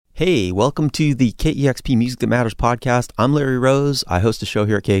Hey, welcome to the KEXP Music That Matters podcast. I'm Larry Rose. I host a show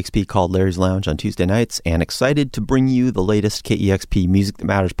here at KEXP called Larry's Lounge on Tuesday nights, and excited to bring you the latest KEXP Music That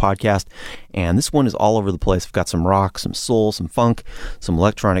Matters podcast. And this one is all over the place. I've got some rock, some soul, some funk, some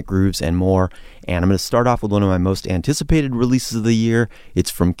electronic grooves, and more. And I'm going to start off with one of my most anticipated releases of the year.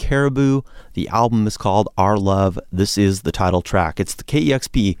 It's from Caribou. The album is called Our Love. This is the title track. It's the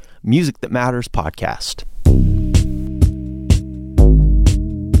KEXP Music That Matters podcast.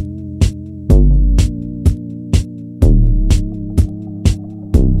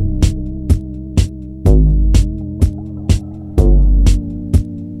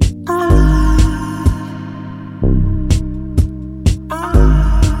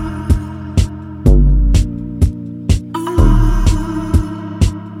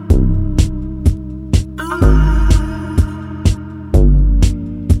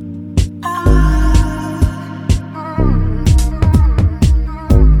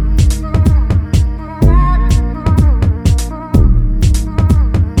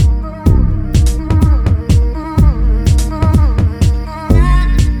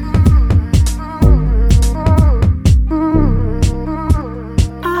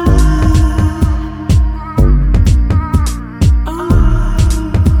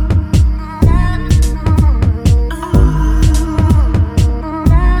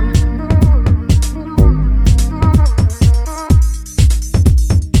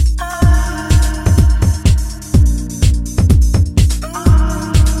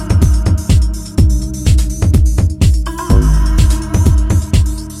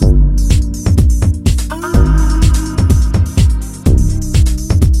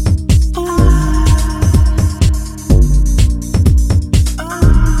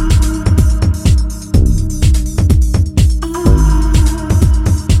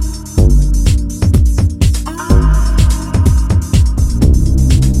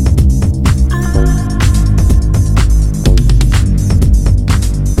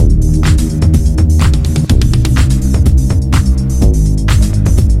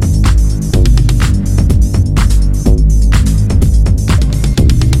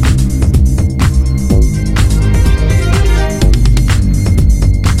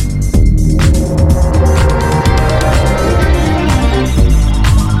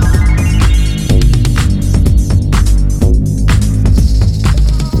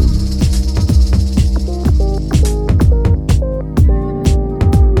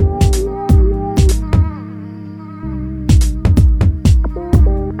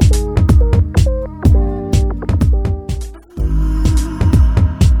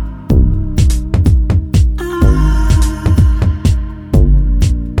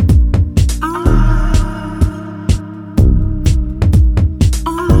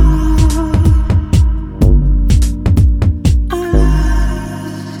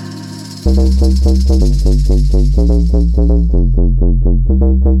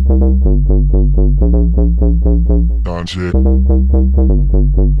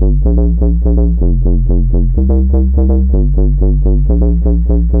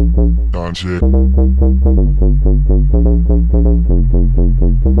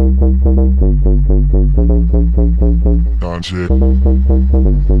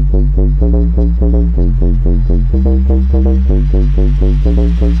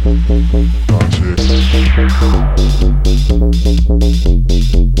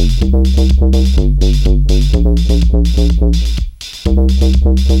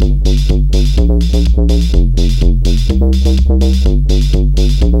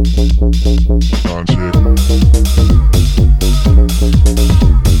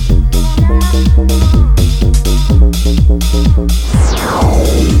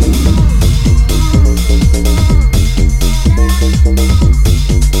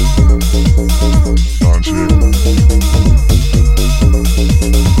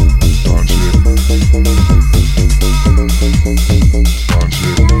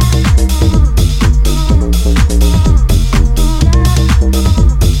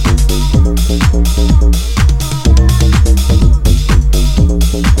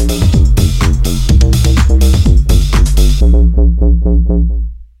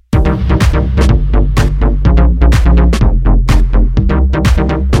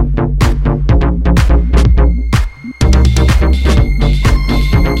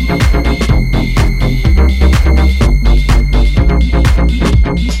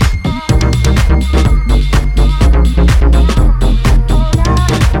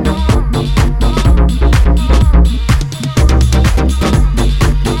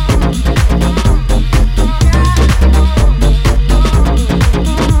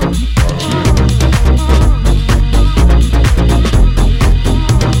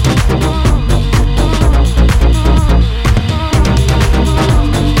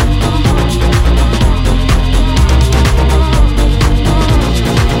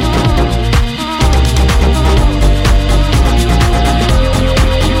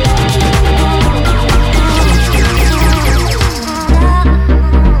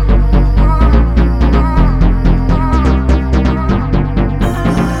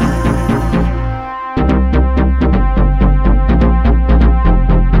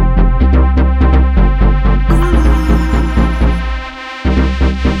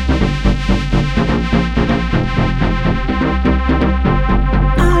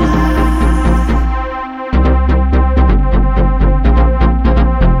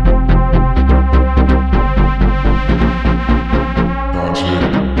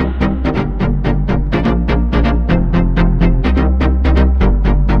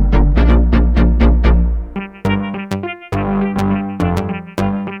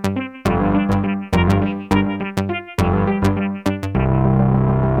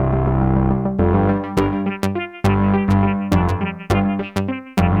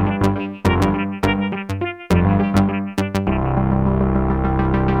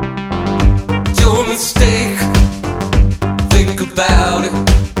 mistake. Think about it.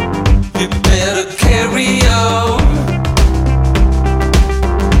 You better carry on.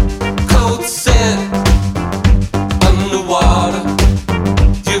 Cold set underwater.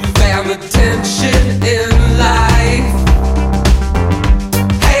 You found the tension in life.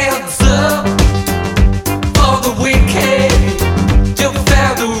 Hands up for the weekend. You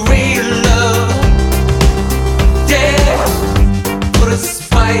found the real love. Yeah, put a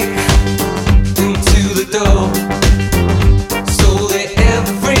spike into the door so that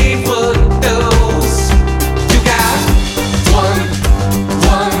everyone knows you got one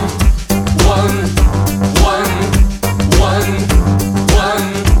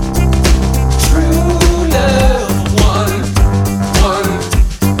true love. One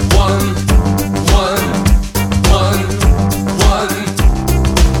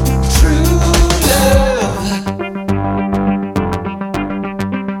true love.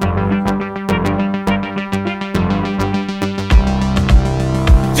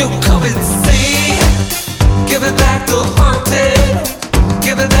 You come and see. Give it back to haunted.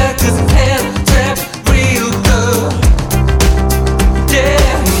 Give it back to hand trap real good.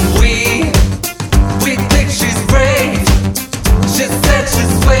 Yeah, we think she's brave. She said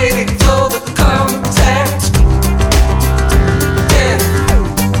she's waiting for the contact. Yeah,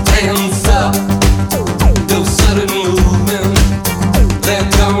 hands up. No sudden movement. They're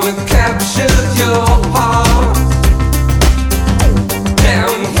gonna capture your heart.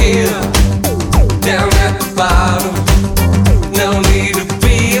 Down here, down at the bottom. No need to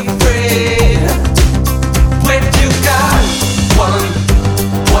be afraid. When you got one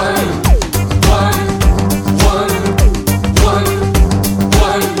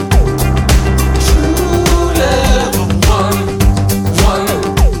true love. One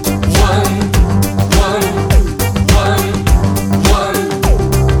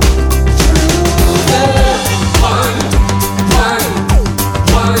true love.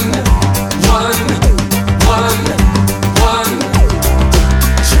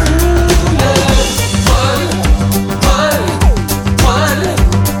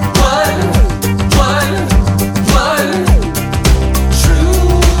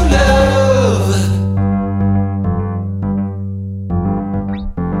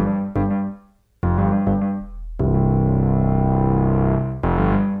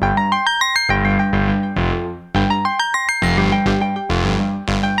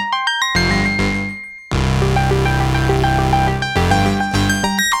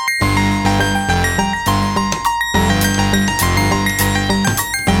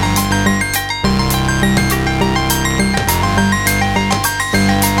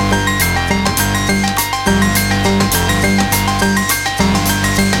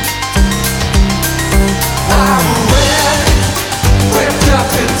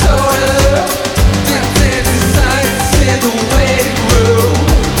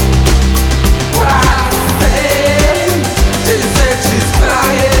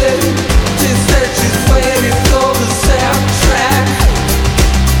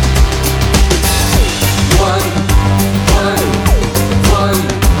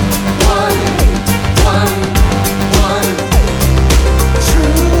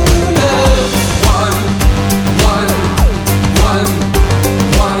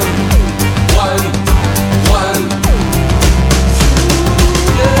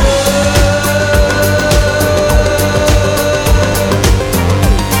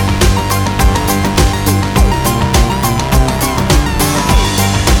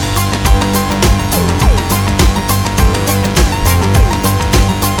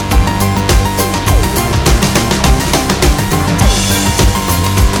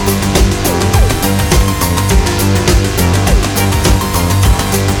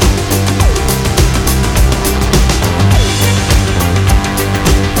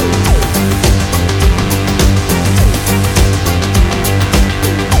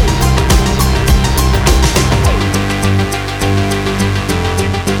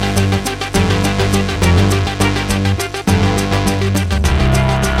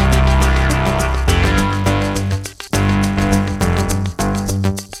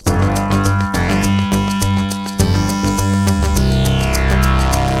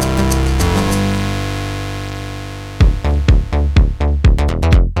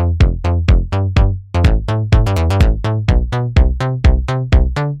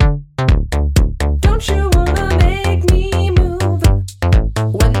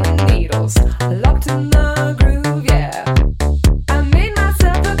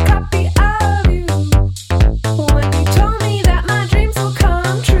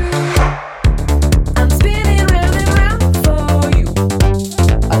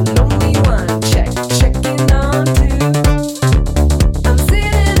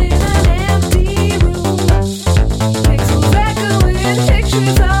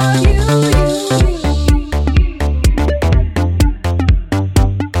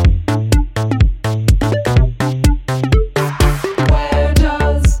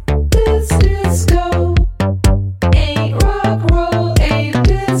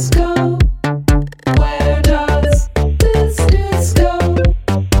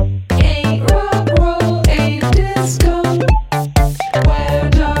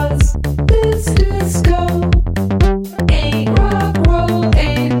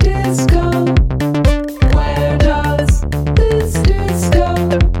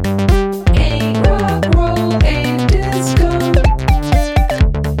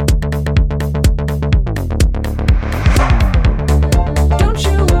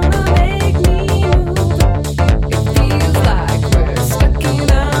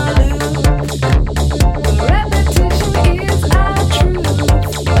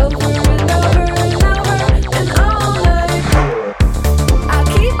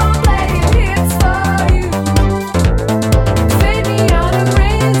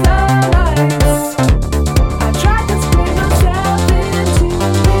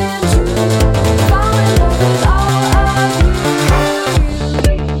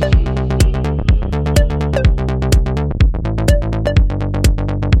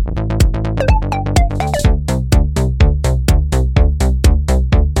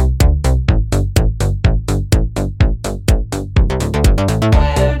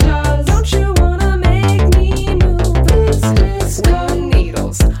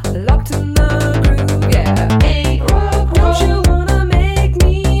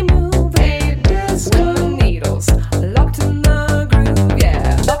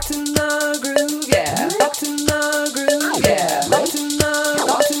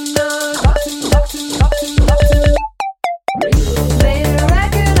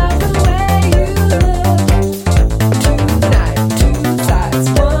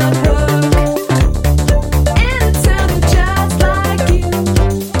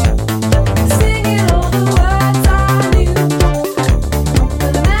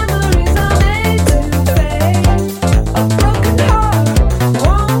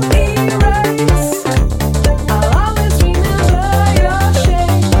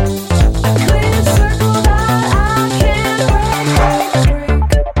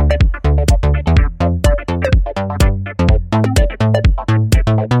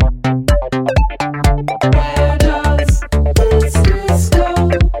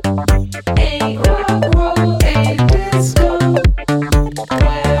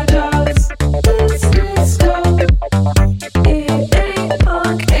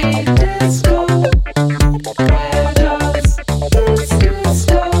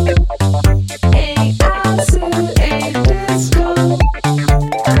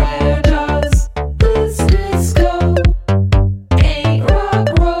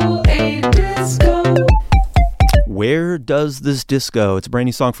 Does This Disco. It's a brand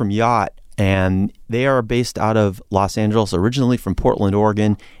new song from YACHT, and they are based out of Los Angeles, originally from Portland,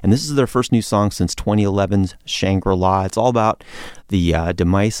 Oregon, and this is their first new song since 2011's Shangri-La. It's all about the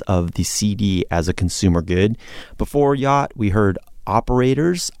demise of the CD as a consumer good. Before YACHT, we heard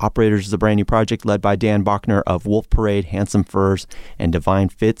Operators. Operators is a brand new project led by Dan Bachner of Wolf Parade, Handsome Furs, and Divine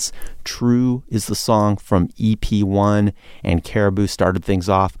Fits. True is the song from EP1, and Caribou started things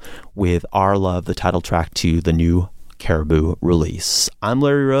off with Our Love, the title track to the new Caribou release. I'm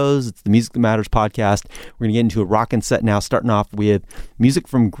Larry Rose. It's the Music That Matters podcast. We're going to get into a rockin' set now, starting off with music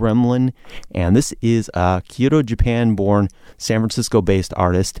from Gremlin, and this is a Kyoto, Japan-born, San Francisco-based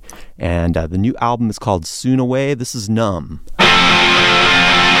artist, and the new album is called Soon Away. This is Numb.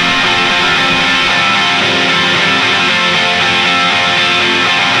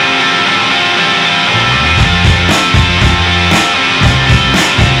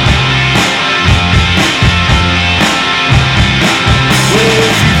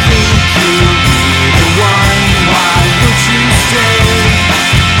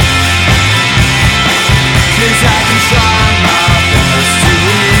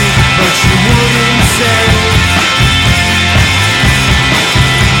 But you wouldn't say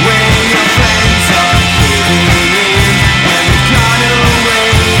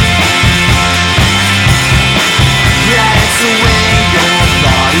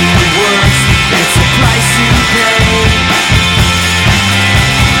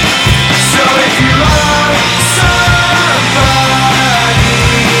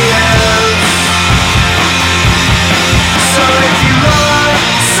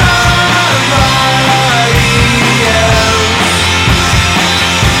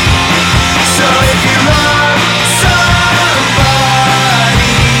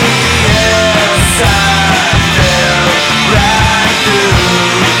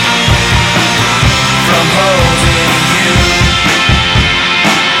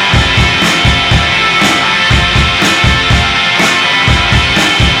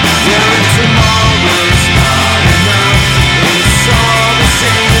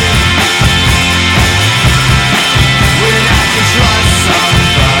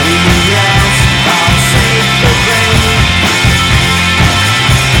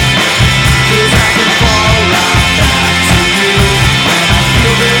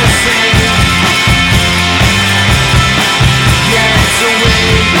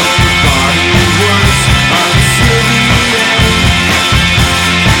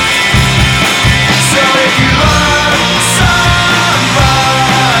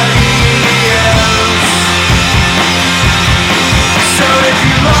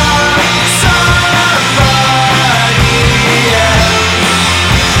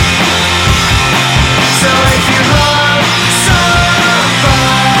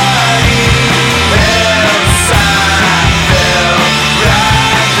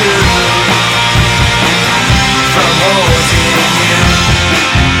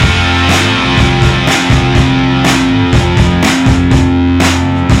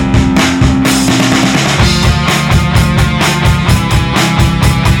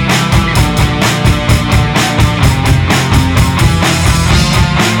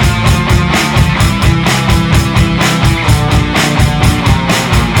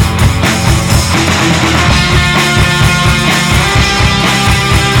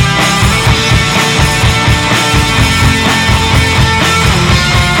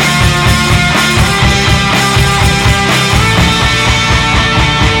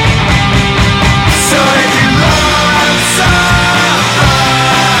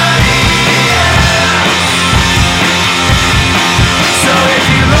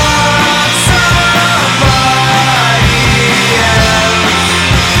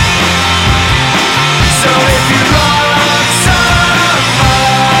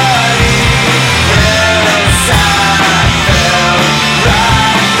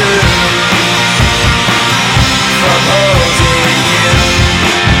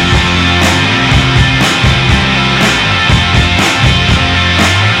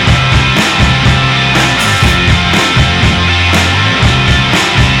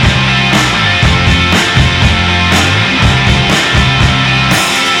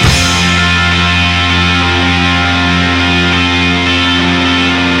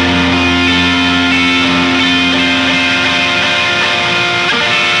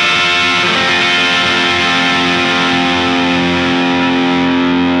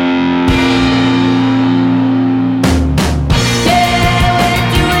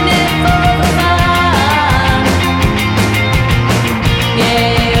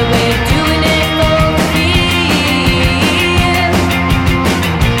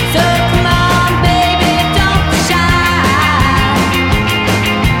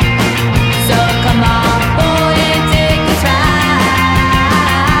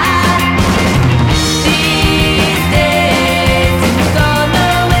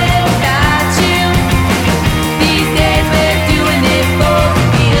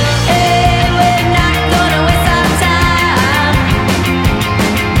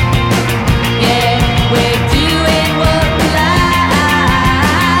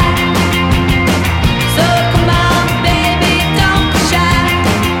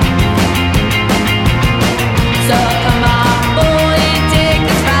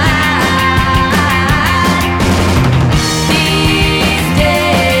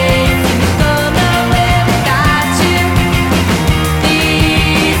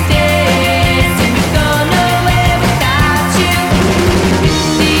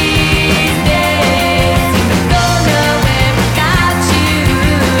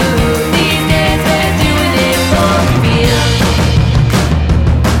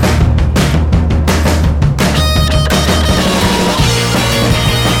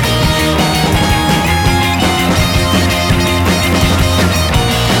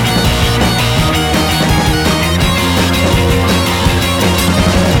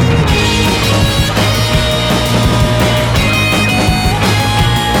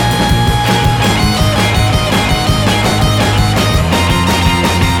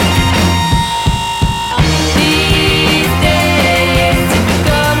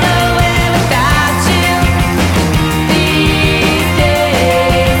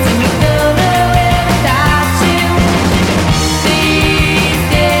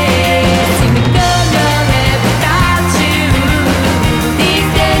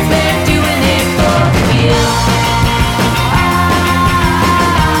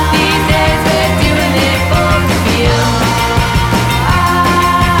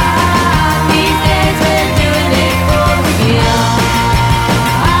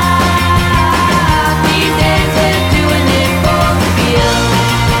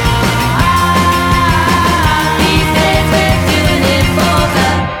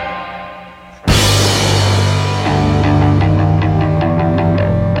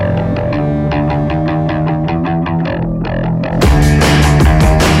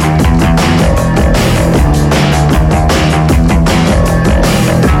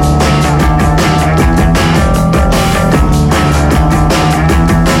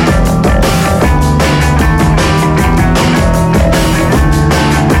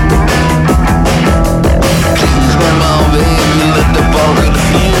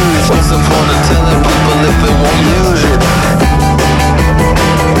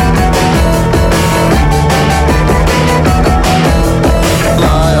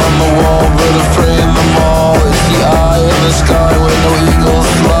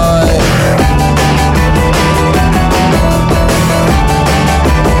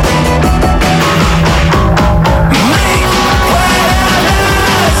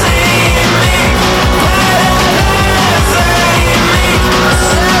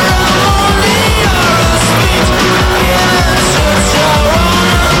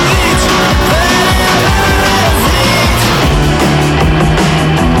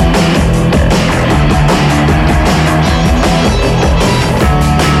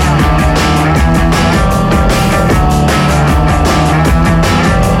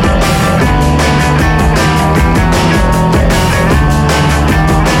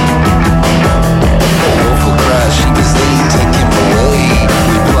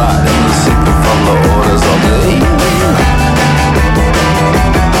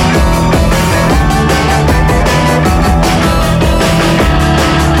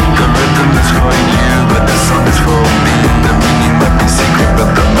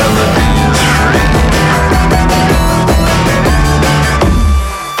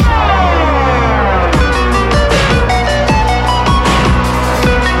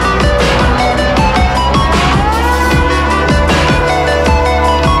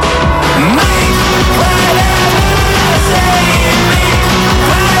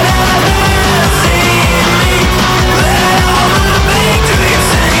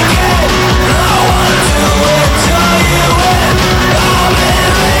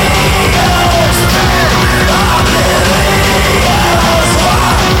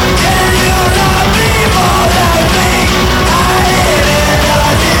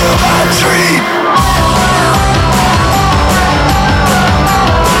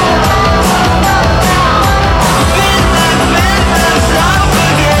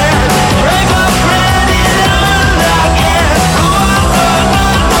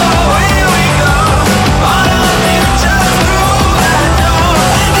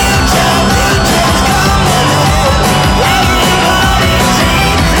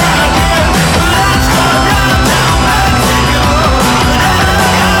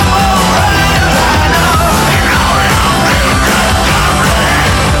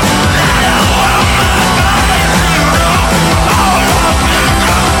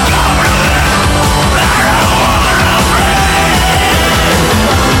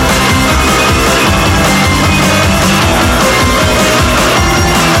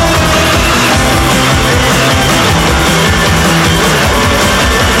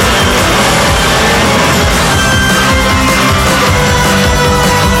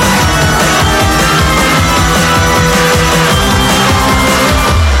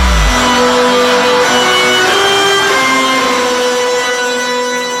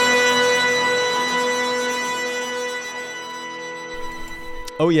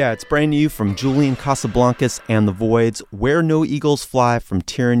Oh yeah, it's brand new from Julian Casablancas and the Voids, Where No Eagles Fly from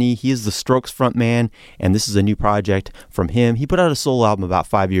Tyranny. He is the Strokes frontman, and this is a new project from him. He put out a solo album about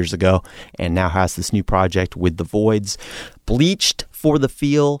 5 years ago, and now has this new project with the Voids. Bleached for the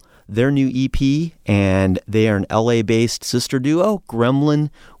Feel, their new EP, and they are an LA-based sister duo, Gremlin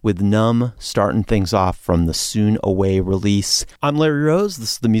with Numb, starting things off from the soon away release. I'm Larry Rose,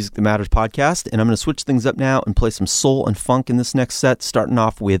 this is the Music That Matters podcast, and I'm going to switch things up now and play some soul and funk in this next set, starting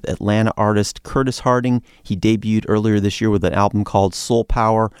off with Atlanta artist Curtis Harding. He debuted earlier this year with an album called Soul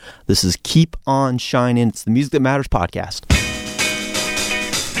Power. This is Keep On Shining. It's the Music That Matters podcast.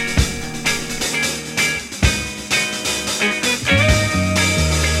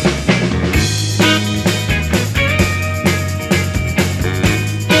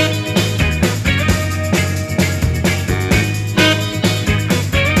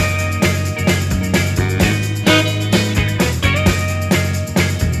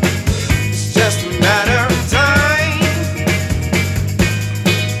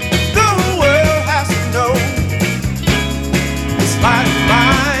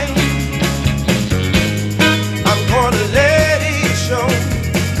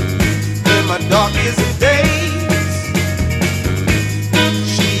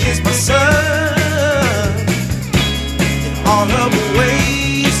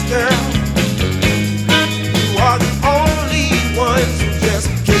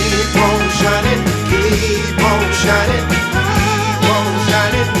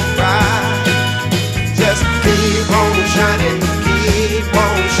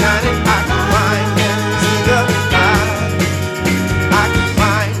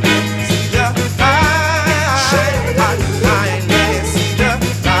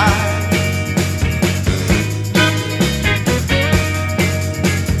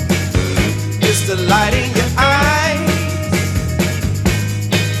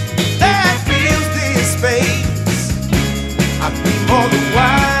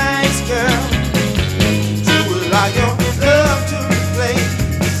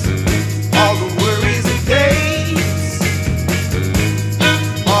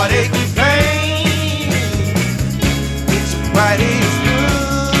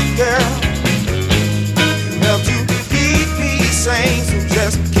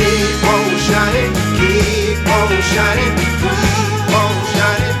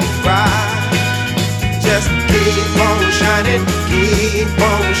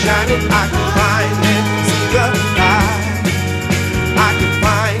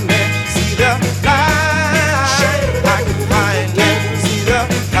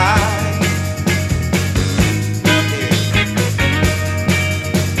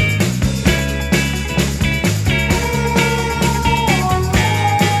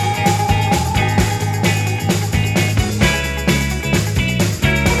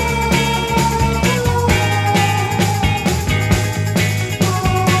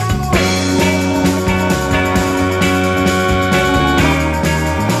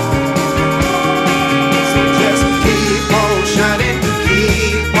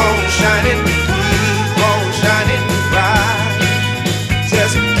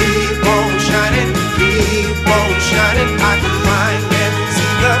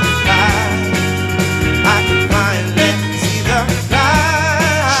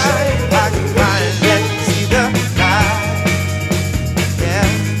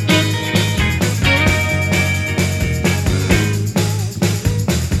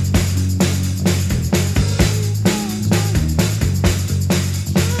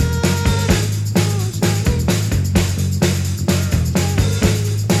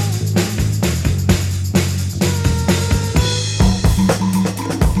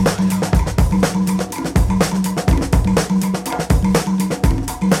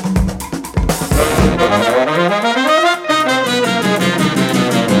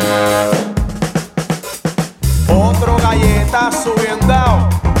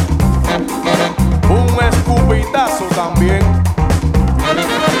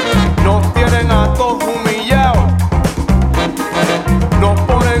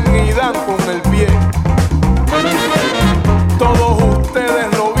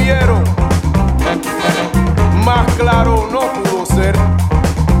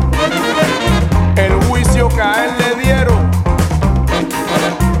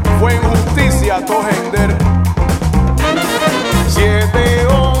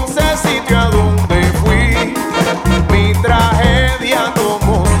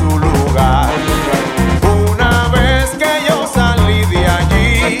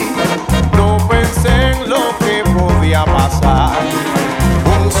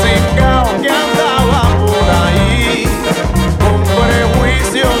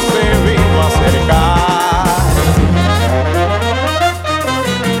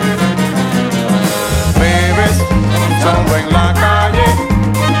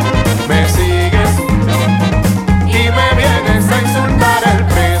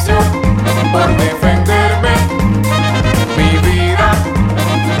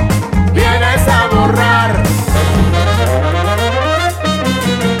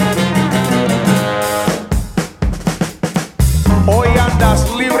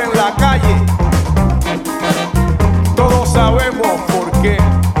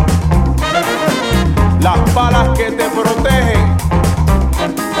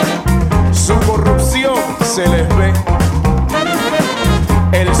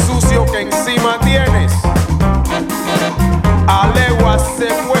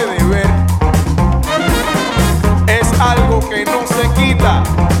 mamita,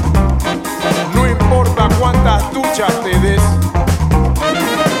 no importa cuántas duchas te des,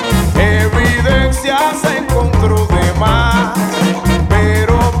 evidencia se encontró de más,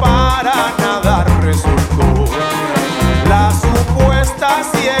 pero para nada resultó la supuesta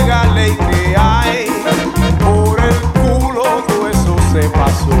ciega ley que hay. Por el culo todo eso se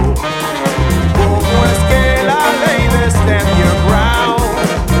pasó. ¿Cómo es que la ley de stand your ground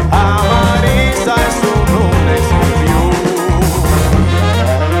a Marisa eso no le sirvió?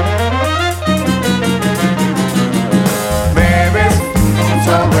 Me ves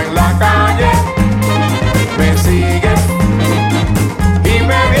solo en la calle, me sigues y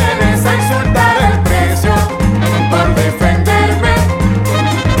me vienes a insultar el precio por defenderme.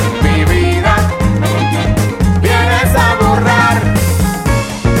 Mi vida vienes a borrar.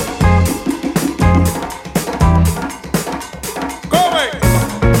 ¡Come!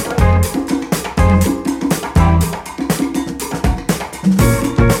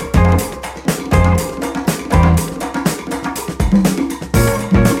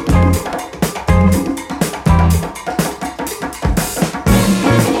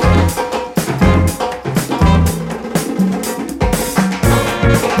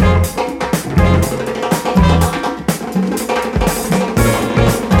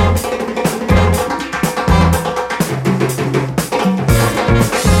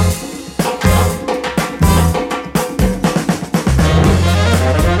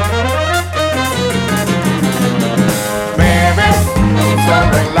 Me ves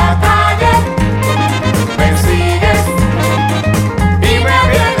solo en la calle, me sigues y me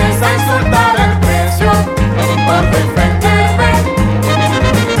vienes a insultar el precio por defenderme.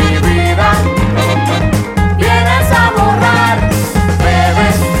 Mi vida vienes a borrar. Me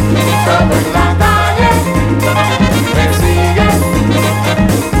ves solo en la calle, me sigues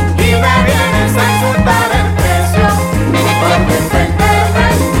y me vienes a insultar el precio por defenderme.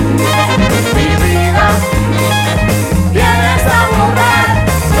 Mi vida vienes a borrar.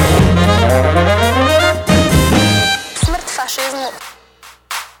 Смерть фашизму!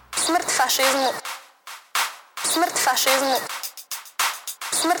 Смерть фашизму! Смерть фашизму!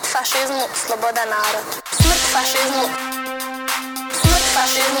 Смерть фашизму! Свобода народа! Смерть фашизму! Смерть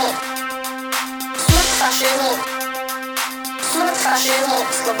фашизму! Смерть фашизму! Смерть фашизму!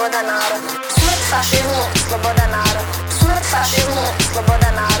 Свобода народа! Смерть фашизму! Свобода народа! Смерть фашизму! Свобода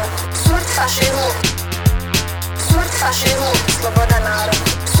народа! Смерть фашизму! Смерть фашизму! Свобода народа!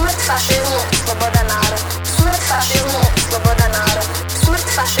 Смерть фашизму! Свобода народа! Смерть фашизму! Свобода народа!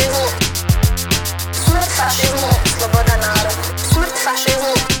 Смерть фашизму! Смерть фашизму! Свобода народа! Смерть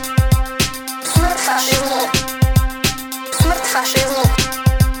фашизму! Смерть фашизму! Смерть фашизму!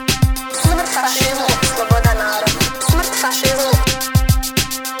 Смерть фашизму! Свобода народа! Смерть фашизму!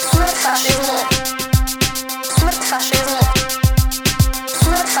 Смерть фашизму! Смерть фашизму!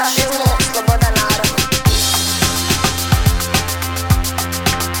 Смерть фашизму! Свобода народа!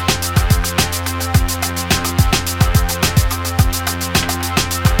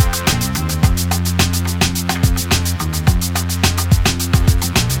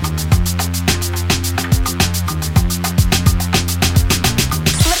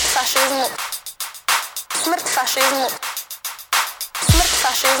 Смерть фашизму! Смерть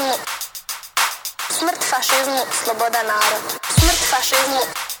фашизму! Смерть фашизму! Свобода народа! Смерть фашизму!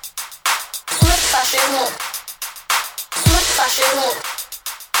 Смерть фашизму! Смерть фашизму!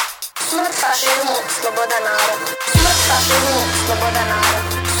 Смерть фашизму! Свобода народа! Смерть фашизму! Свобода народа!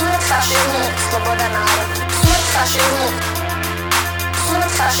 Смерть фашизму! Свобода народа! Смерть фашизму!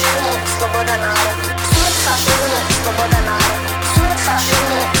 Смерть фашизму! Свобода народа! Смерть фашизму! Свобода народа! Смерть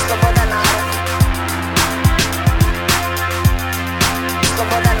фашизму! Свобода народа!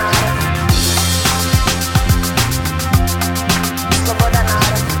 Свобода народа! Свобода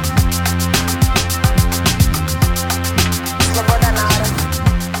народа! Свобода народа!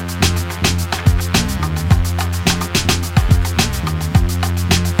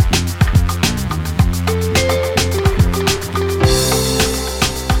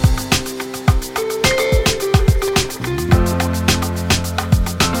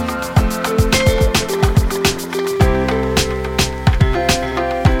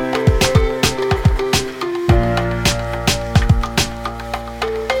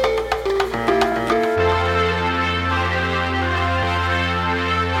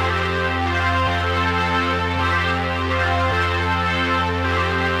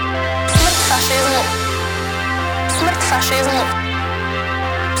 фашизму,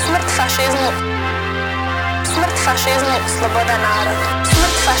 смерть фашизму, смерть фашизму, свобода народа,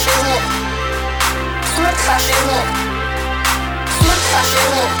 смерть фашизму, смерть фашизму, смерть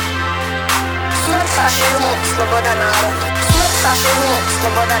фашизму, смерть фашизму, свобода народа, смерть fascismo,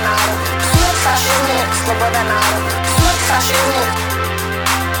 sloboda naroda. Smrt fascismu, sloboda naroda. Smrt fascismu,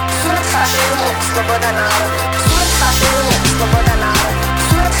 smrt fascismu, sloboda naroda. Smrt fascismu, sloboda naroda.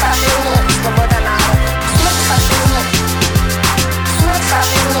 Smrt fascismu, sloboda naroda. Smrt fascismu, smrt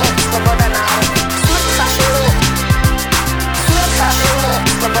fascismu, sloboda naroda. Smrt fascismu, smrt fascismu,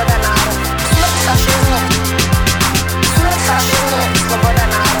 sloboda naroda. Smrt fascismu, smrt fascismu, sloboda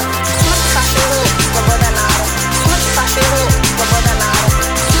naroda. Smrt fascismu, sloboda naroda. Smrt fascismu, sloboda naroda.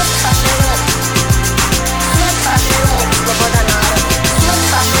 Smrt fascismu, smrt fascismu, sloboda naroda. Smrt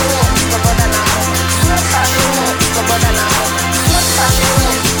fascismu, sloboda naroda. Smrt fascismu, sloboda naroda. Smrt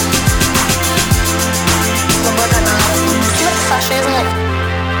fascismu, sloboda naroda. Smrt fascismu,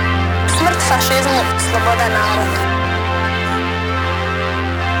 smrt fascismu, sloboda naroda.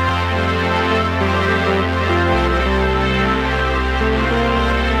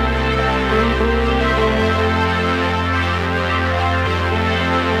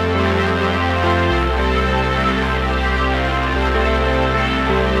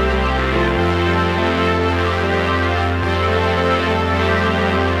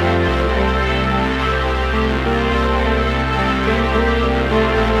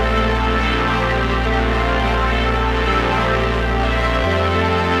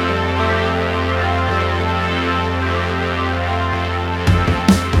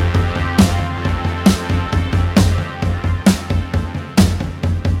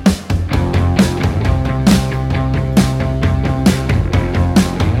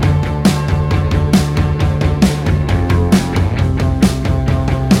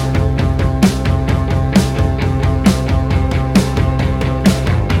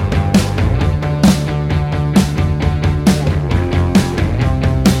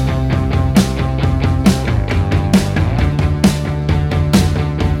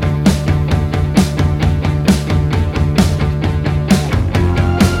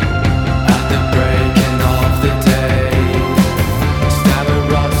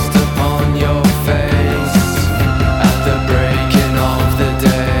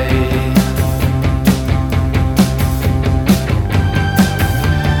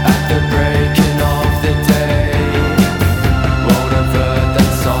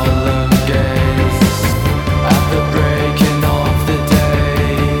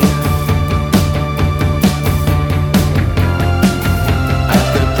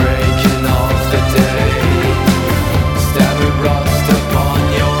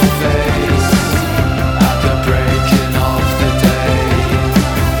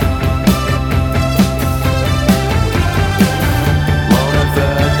 Won't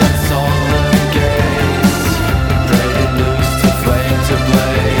avert, that's all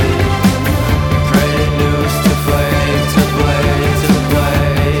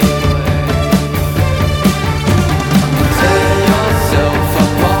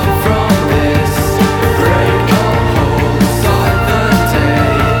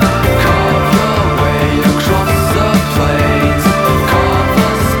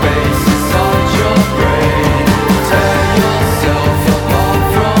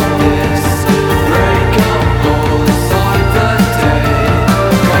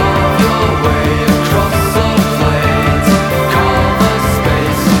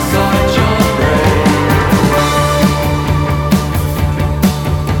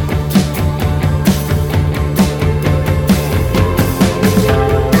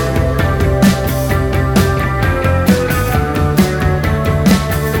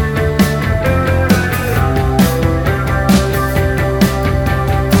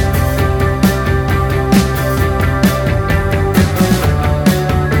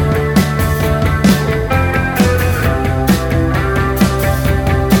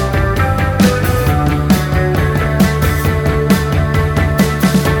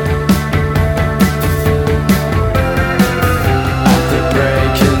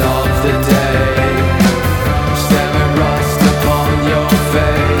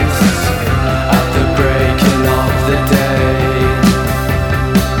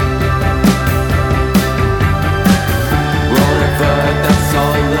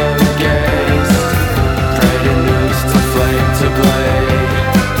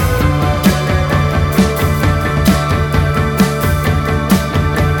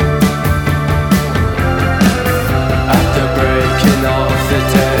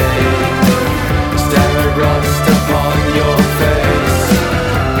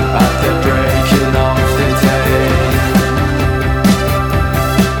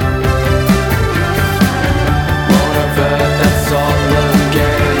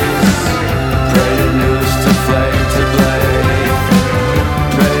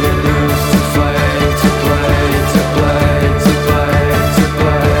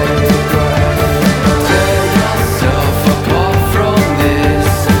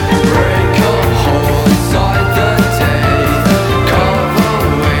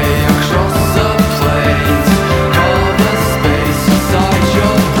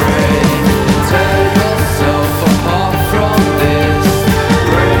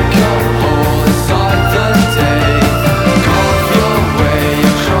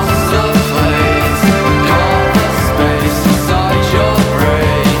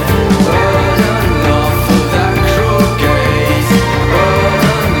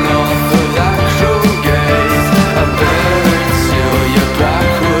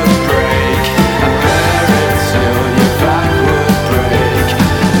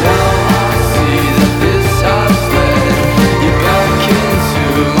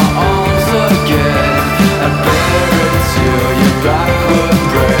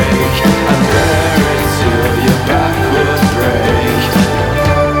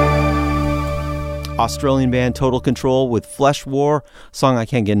Australian band Total Control with Flesh War, a song I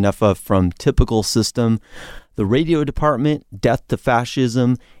can't get enough of from Typical System. The Radio Department, Death to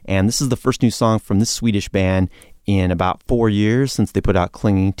Fascism, and this is the first new song from this Swedish band in about 4 years since they put out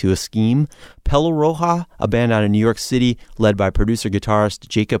Clinging to a Scheme. Pelo Roja, a band out of New York City led by producer-guitarist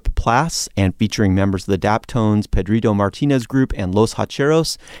Jacob Plass and featuring members of the Daptones, Pedrito Martinez Group, and Los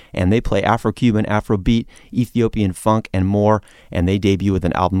Hacheros, and they play Afro-Cuban, Afrobeat, Ethiopian funk, and more, and they debut with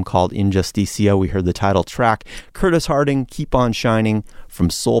an album called Injusticia. We heard the title track, Curtis Harding, Keep On Shining, from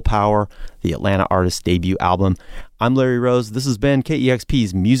Soul Power, the Atlanta artist's debut album. I'm Larry Rose. This has been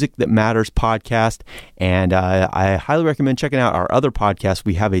KEXP's Music That Matters podcast, and I highly recommend checking out our other podcasts.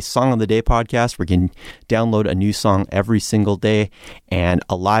 We have a Song of the Day podcast where you can download a new song every single day, and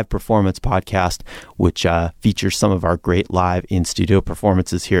a live performance podcast which features some of our great live in-studio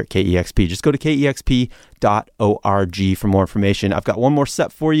performances here at KEXP. Just go to KEXP.org for more information. I've got one more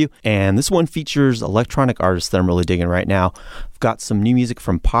set for you, and this one features electronic artists that I'm really digging right now. I've got some new music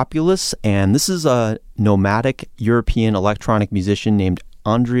from Populous, and this is a nomadic European electronic musician named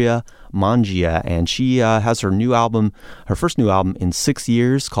Andrea Mangia, and she has her first new album in 6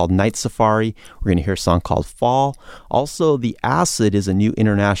 years called Night Safari. We're going to hear a song called Fall. Also, The Acid is a new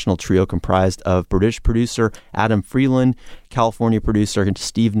international trio comprised of British producer Adam Freeland, California producer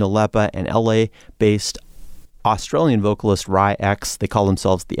Steve Nalepa, and LA-based Australian vocalist Rai X. They call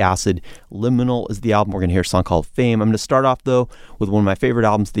themselves The Acid. Liminal is the album. We're going to hear a song called Fame. I'm going to start off, though, with one of my favorite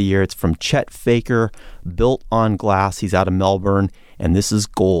albums of the year. It's from Chet Faker, Built on Glass. He's out of Melbourne, and this is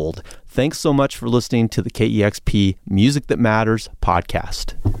Gold. Thanks so much for listening to the KEXP Music That Matters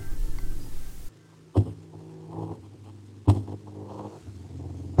podcast.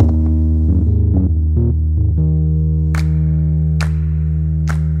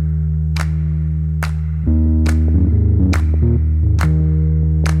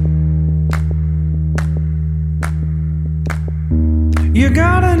 You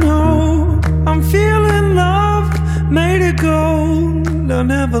gotta know, I'm feeling loved, made it gold. I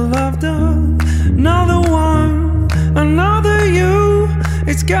never loved another one, another you.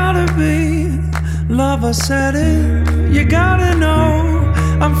 It's gotta be love, I said it. You gotta know,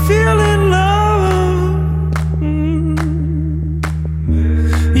 I'm feeling love.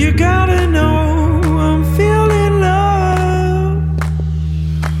 You gotta know, I'm feeling love.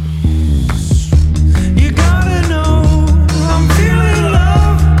 You gotta know, I'm feeling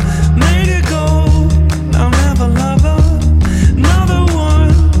love, made it gold. I'll never love another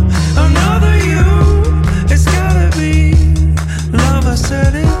one, another you. It's gotta be love, I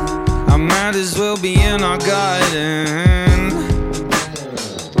said it. I might as well be in our garden.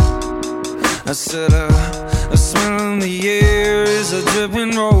 I said a smell in the air is a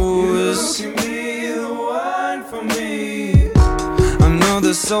dripping rose. You can be the one for me.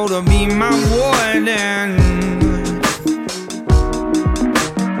 Another soul to be my warden.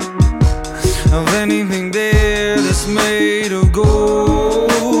 Of anything there that's made of gold.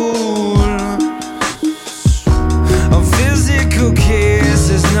 A physical kiss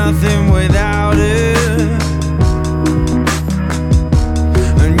is nothing without it.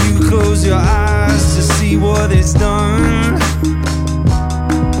 And you close your eyes to see what it's done.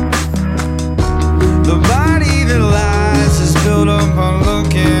 The body that lies is built up on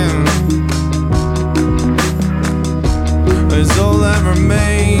looking. It's all that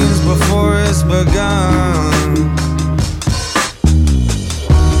remains before it's begun.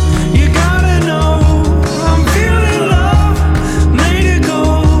 You gotta know, I'm feeling love, made it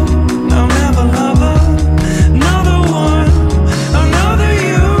gold. I'll never love another one, another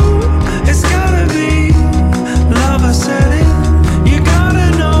you. It's gotta be love, I said it. You gotta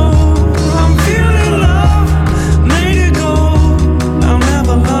know, I'm feeling love, made it gold. I'll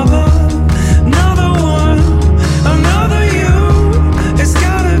never love another one, another you. It's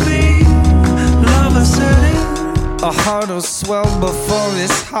gotta be love, I said it. A heart will swell before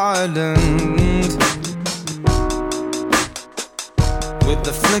it's hardened. With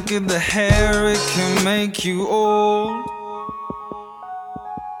the flick of the hair, it can make you old.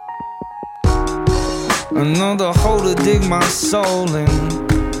 Another hole to dig my soul in.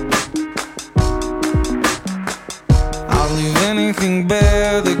 I'll leave anything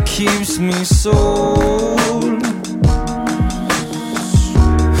bare that keeps me sold.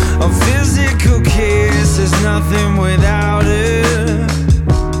 A physical kiss is nothing without it.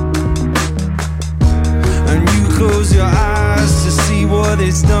 And you close your eyes to see what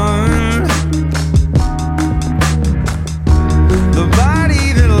it's done. The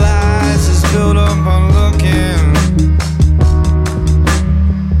body that lies is built up on looking.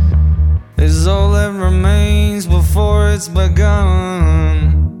 Is all that remains before it's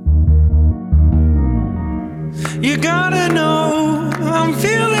begun. You gotta know I'm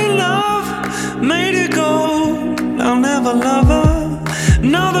feeling love. Made it go, I'll never love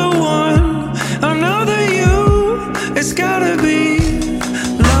another